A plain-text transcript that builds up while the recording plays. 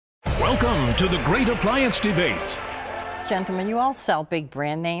Welcome to the Great Appliance Debate. Gentlemen, you all sell big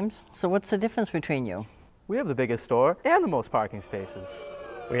brand names, so what's the difference between you? We have the biggest store and the most parking spaces.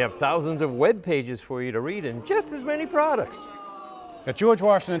 We have thousands of web pages for you to read and just as many products. At George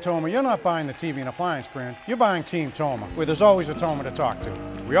Washington Toma, you're not buying the TV and appliance brand, you're buying Team Toma, where there's always a Toma to talk to.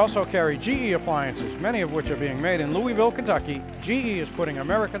 We also carry GE appliances, many of which are being made in Louisville, Kentucky. GE is putting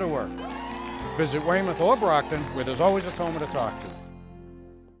America to work. Visit Weymouth or Brockton, where there's always a Toma to talk to.